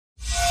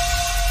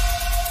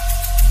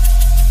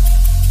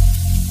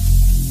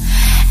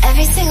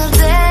single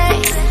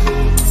day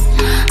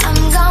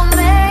I'm gonna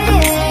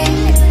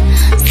make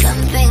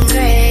something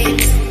great.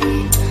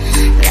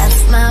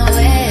 That's my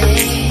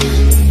way.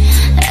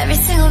 Every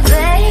single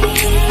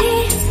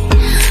day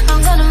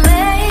I'm gonna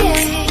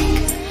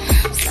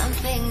make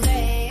something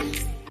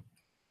great.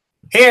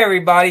 Hey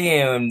everybody,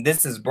 and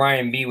this is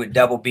Brian B with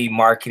Double B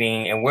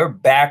Marketing, and we're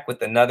back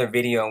with another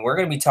video, and we're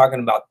going to be talking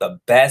about the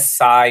best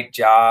side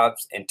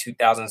jobs in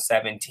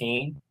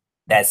 2017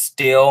 that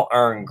still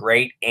earn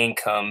great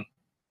income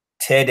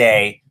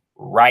today,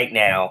 right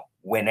now,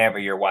 whenever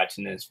you're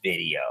watching this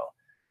video.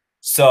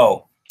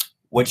 So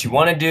what you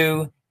want to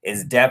do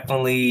is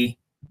definitely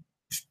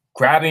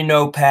grab your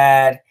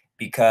notepad,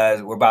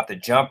 because we're about to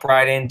jump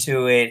right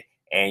into it,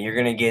 and you're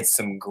going to get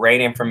some great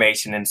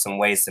information and some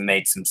ways to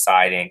make some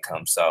side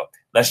income. So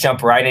let's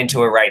jump right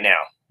into it right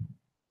now.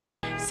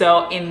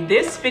 So in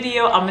this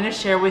video, I'm going to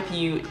share with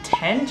you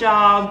 10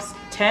 jobs,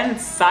 10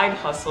 side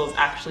hustles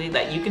actually,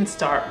 that you can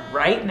start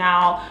right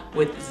now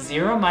with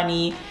zero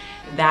money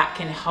that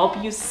can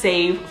help you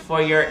save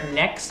for your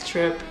next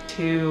trip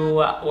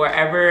to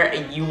wherever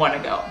you want to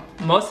go.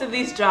 Most of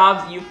these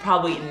jobs you've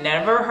probably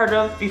never heard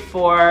of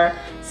before,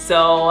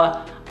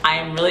 so I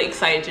am really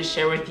excited to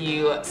share with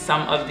you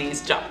some of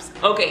these jobs.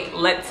 Okay,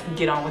 let's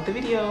get on with the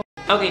video.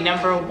 Okay,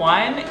 number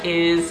one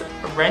is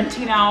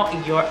renting out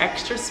your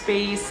extra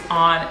space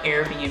on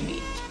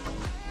Airbnb.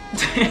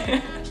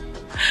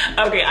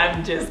 Okay,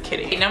 I'm just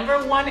kidding.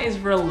 Number one is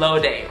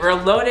Reloade.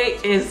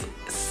 Reloade is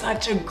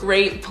such a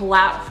great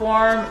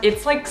platform.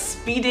 It's like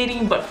speed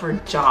dating, but for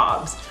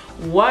jobs.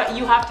 What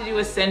you have to do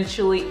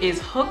essentially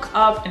is hook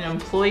up an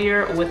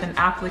employer with an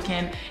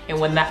applicant, and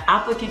when that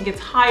applicant gets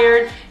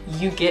hired,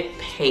 you get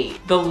paid.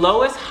 The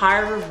lowest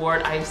hire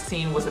reward I've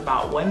seen was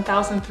about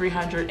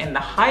 $1,300, and the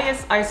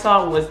highest I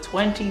saw was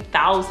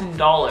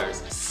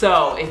 $20,000.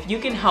 So if you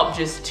can help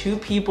just 2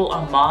 people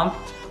a month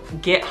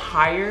get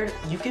hired,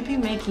 you could be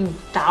making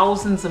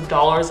thousands of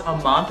dollars a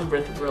month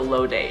with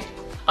Reloade.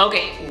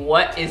 Okay,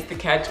 what is the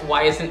catch?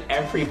 Why isn't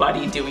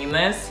everybody doing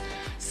this?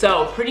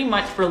 So pretty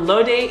much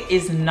Reloade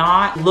is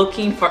not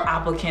looking for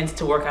applicants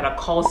to work at a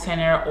call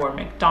center or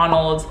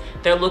McDonald's.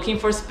 They're looking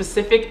for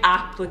specific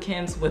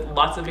applicants with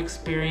lots of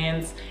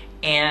experience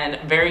and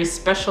very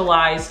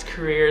specialized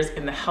careers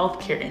in the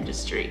healthcare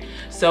industry.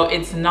 So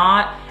it's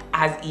not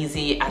as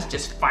easy as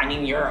just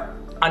finding your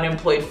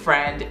unemployed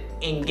friend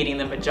and getting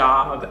them a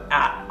job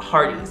at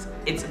Hardee's.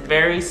 It's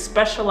very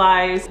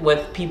specialized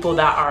with people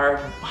that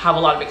have a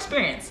lot of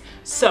experience.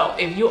 So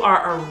if you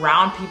are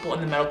around people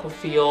in the medical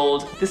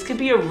field, this could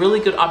be a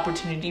really good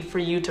opportunity for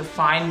you to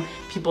find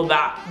people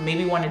that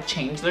maybe want to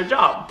change their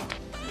job.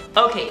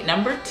 Okay,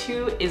 number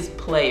 2 is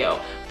Playo.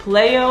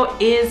 Playo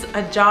is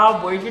a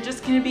job where you're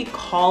just gonna be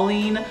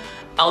calling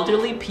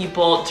elderly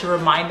people to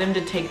remind them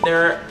to take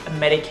their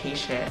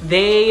medication.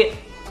 They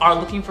are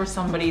looking for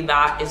somebody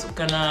that is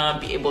gonna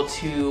be able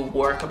to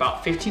work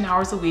about 15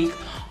 hours a week.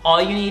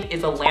 All you need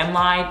is a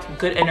landline,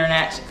 good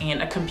internet,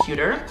 and a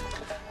computer.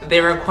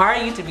 They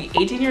require you to be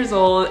 18 years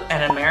old,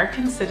 an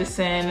American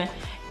citizen,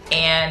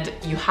 and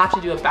you have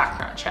to do a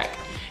background check.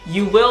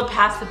 You will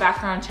pass the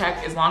background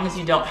check as long as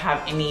you don't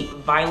have any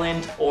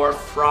violent or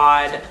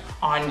fraud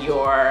on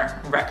your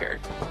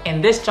record.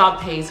 And this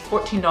job pays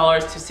 $14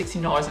 to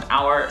 $16 an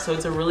hour, so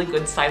it's a really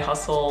good side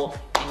hustle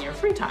in your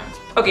free time.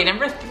 Okay,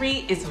 number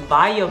 3 is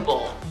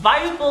Viable.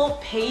 Viable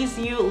pays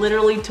you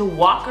literally to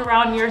walk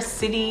around your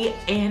city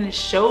and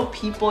show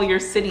people your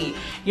city.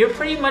 You're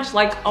pretty much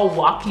like a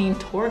walking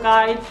tour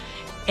guide,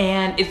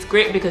 and it's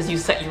great because you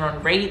set your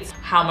own rates,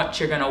 how much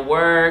you're gonna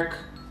work,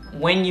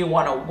 when you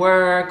want to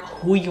work,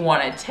 who you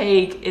want to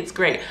take. It's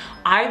great.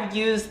 I've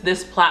used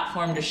this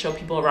platform to show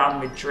people around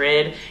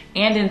Madrid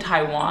and in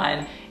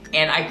Taiwan,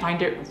 and I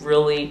find it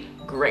really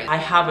great. I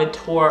have a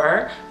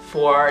tour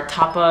for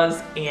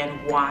tapas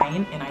and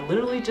wine, and I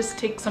literally just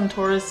take some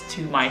tourists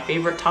to my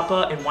favorite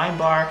tapa and wine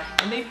bar,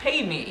 and they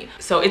pay me.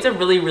 So it's a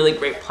really, really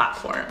great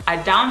platform.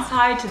 A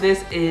downside to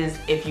this is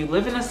if you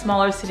live in a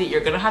smaller city, you're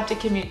gonna have to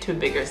commute to a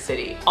bigger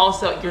city.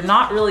 Also, you're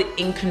not really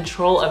in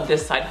control of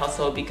this side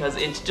hustle because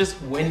it's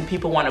just when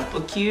people want to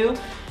book you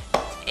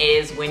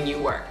is when you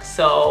work.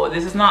 So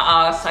this is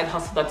not a side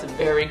hustle that's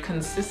very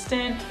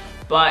consistent,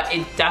 but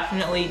it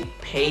definitely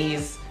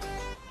pays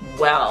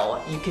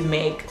well. You can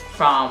make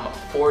from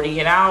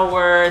 $40 an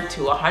hour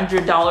to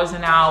 $100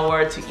 an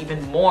hour to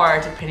even more,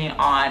 depending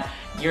on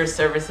your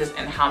services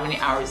and how many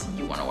hours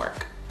you want to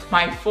work.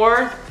 My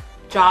 4th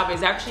job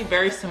is actually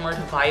very similar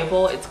to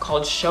Viable. It's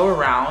called Show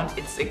Around.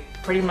 It's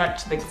pretty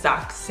much the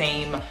exact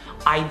same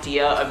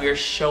idea of you're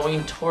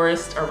showing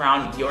tourists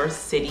around your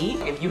city.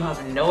 If you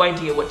have no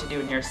idea what to do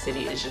in your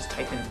city, it's just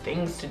type in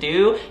things to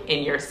do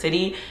in your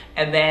city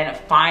and then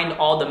find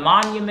all the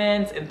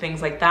monuments and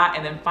things like that,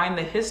 and then find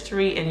the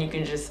history, and you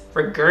can just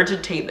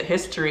regurgitate the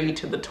history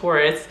to the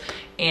tourists,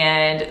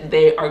 and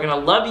they are gonna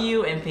love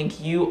you and think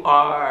you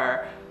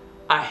are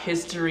a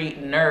history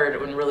nerd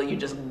when really you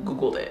just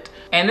Googled it.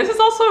 And this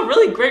is also a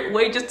really great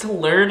way just to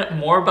learn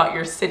more about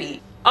your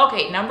city.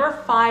 Okay, number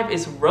 5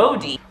 is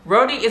roadie.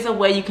 Roadie is a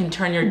way you can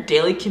turn your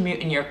daily commute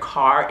in your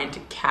car into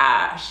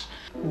cash.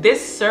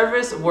 This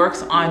service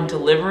works on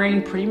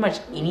delivering pretty much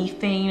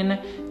anything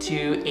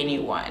to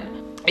anyone.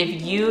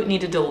 If you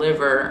need to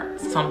deliver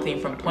something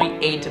from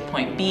point A to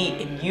point B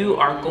and you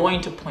are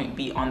going to point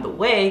B on the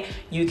way,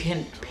 you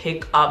can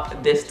pick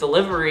up this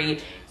delivery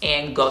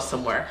and go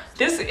somewhere.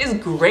 This is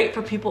great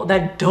for people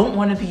that don't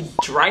want to be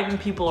driving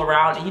people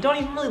around and you don't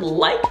even really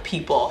like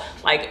people.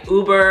 Like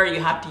Uber, you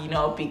have to, you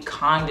know, be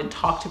kind and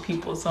talk to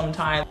people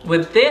sometimes.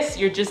 With this,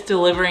 you're just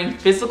delivering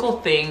physical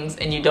things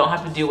and you don't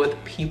have to deal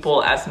with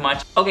people as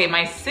much. Okay,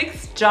 my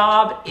 6th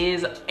job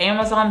is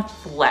Amazon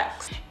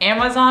Flex.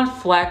 Amazon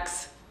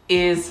Flex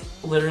is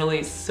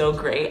literally so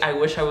great. I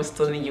wish I was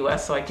still in the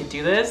US so I could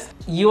do this.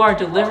 You are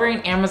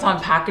delivering Amazon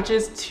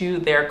packages to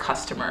their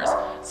customers.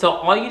 So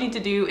all you need to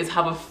do is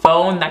have a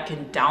phone that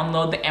can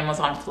download the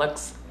Amazon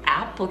Flex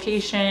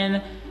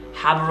application,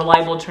 have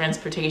reliable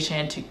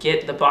transportation to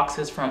get the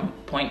boxes from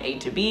point A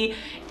to B,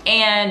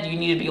 and you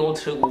need to be able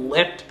to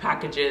lift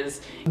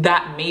packages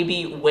that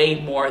maybe weigh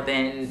more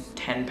than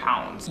 10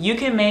 pounds. You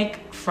can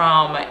make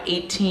from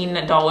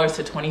 $18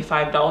 to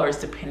 $25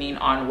 depending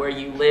on where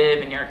you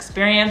live and your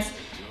experience.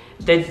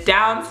 The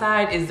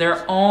downside is they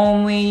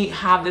only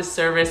have this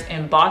service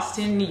in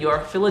Boston, New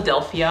York,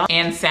 Philadelphia,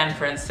 and San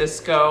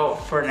Francisco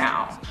for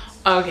now.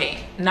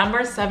 Okay,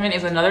 number 7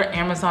 is another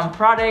Amazon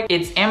product.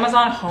 It's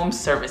Amazon Home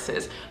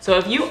Services. So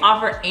if you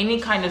offer any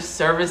kind of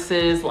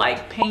services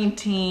like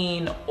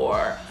painting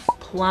or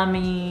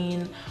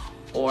plumbing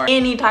or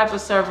any type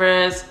of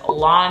service,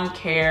 lawn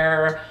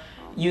care,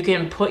 you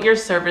can put your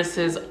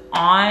services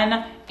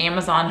on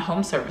Amazon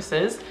Home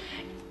Services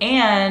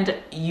and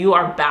you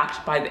are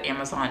backed by the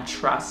Amazon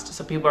Trust.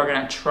 So people are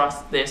gonna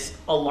trust this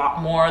a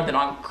lot more than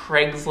on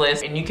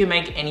Craigslist. And you can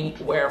make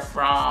anywhere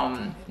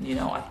from, you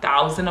know,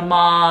 $1,000 a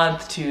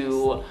month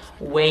to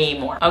way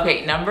more.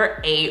 Okay,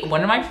 number 8,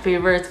 one of my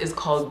favorites is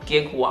called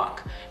Gig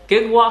Walk.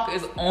 Gig Walk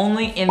is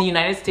only in the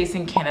United States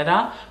and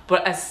Canada,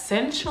 but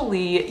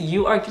essentially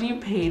you are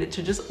getting paid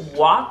to just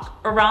walk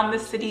around the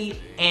city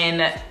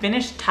and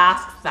finish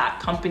tasks that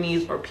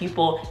companies or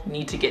people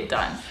need to get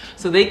done.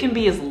 So they can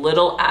be as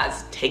little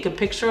as take a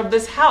picture of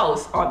this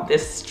house on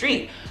this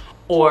street,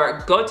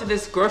 or go to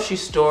this grocery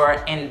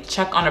store and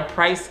check on a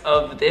price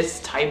of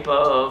this type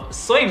of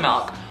soy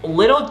milk.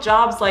 Little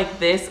jobs like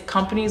this,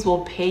 companies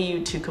will pay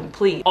you to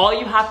complete. All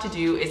you have to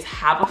do is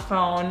have a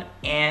phone,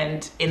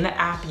 and in the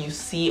app you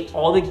see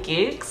all the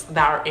gigs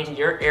that are in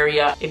your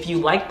area. If you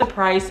like the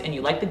price and you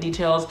like the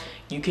details,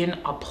 you can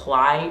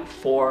apply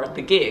for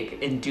the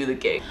gig and do the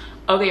gig.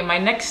 Okay, my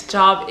next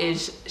job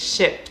is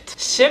Shipt.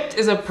 Shipt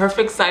is a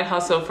perfect side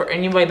hustle for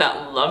anybody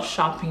that loves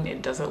shopping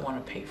and doesn't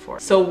want to pay for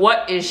it. So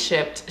what is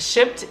Shipt?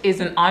 Shipt is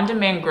an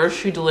on-demand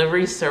grocery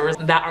delivery service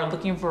that are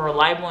looking for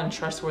reliable and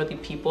trustworthy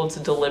people to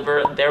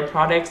deliver their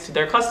products to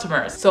their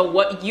customers. So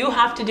what you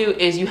have to do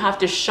is you have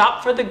to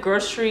shop for the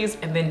groceries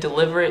and then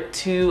deliver it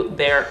to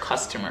their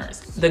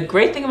customers. The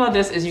great thing about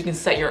this is you can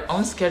set your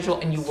own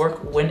schedule and you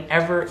work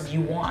whenever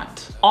you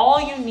want.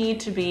 All you need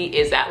to be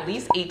is at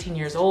least 18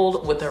 years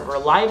old with a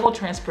reliable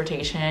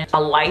transportation,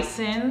 a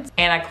license,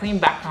 and a clean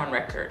background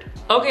record.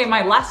 Okay,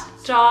 my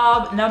last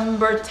job,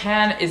 number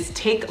 10, is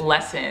Take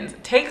Lessons.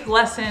 Take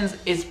Lessons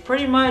is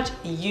pretty much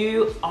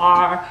you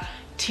are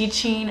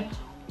teaching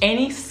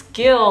any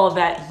skill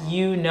that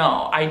you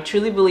know. I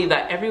truly believe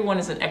that everyone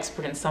is an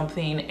expert in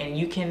something and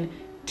you can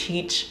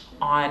teach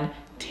on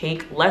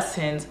Take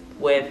Lessons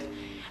with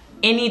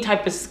any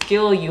type of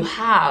skill you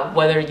have,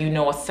 whether you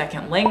know a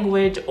second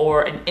language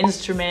or an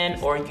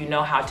instrument, or you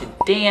know how to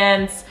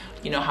dance,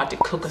 you know how to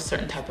cook a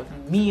certain type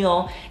of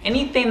meal,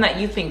 anything that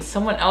you think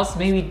someone else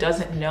maybe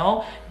doesn't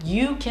know,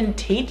 you can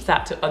teach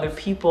that to other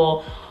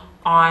people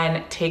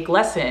on Take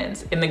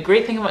Lessons. And the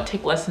great thing about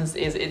Take Lessons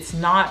is it's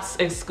not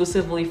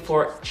exclusively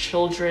for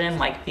children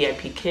like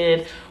VIP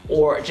Kid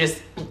or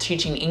just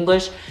teaching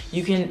English.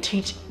 You can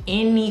teach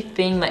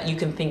anything that you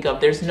can think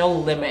of. There's no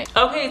limit.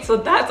 Okay, so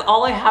that's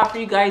all I have for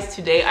you guys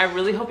today. I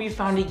really hope you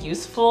found it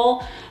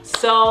useful.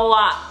 So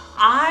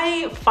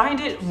I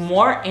find it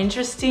more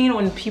interesting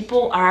when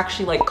people are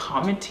actually like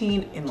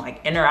commenting and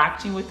like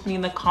interacting with me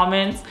in the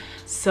comments.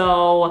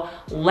 So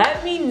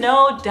let me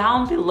know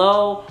down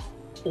below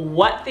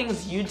what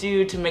things you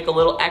do to make a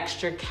little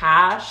extra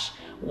cash.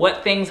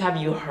 What things have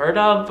you heard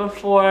of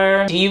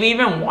before? Do you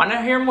even want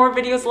to hear more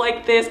videos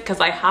like this?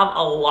 Because I have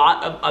a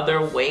lot of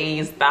other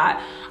ways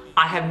that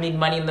I have made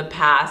money in the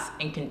past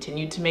and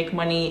continue to make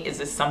money. Is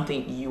this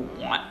something you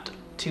want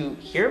to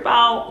hear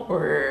about,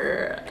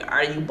 or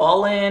are you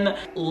balling?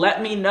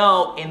 Let me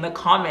know in the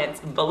comments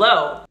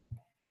below.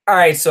 All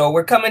right, so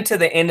we're coming to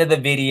the end of the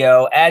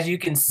video. As you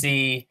can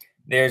see,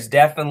 there's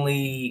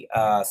definitely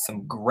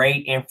some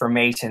great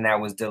information that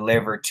was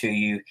delivered to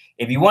you.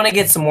 If you want to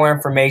get some more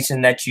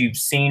information that you've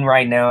seen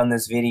right now in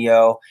this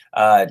video,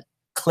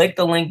 click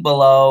the link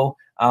below.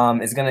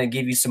 It's going to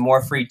give you some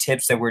more free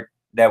tips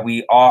that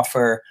we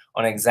offer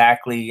on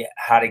exactly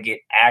how to get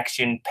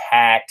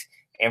action-packed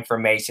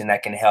information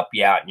that can help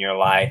you out in your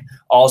life.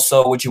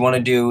 Also, what you want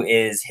to do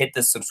is hit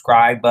the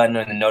subscribe button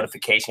and the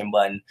notification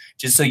button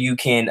just so you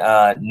can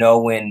know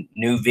when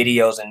new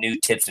videos and new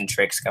tips and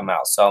tricks come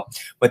out. So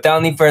without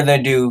any further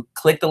ado,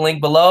 click the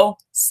link below.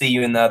 See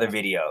you in the other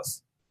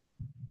videos.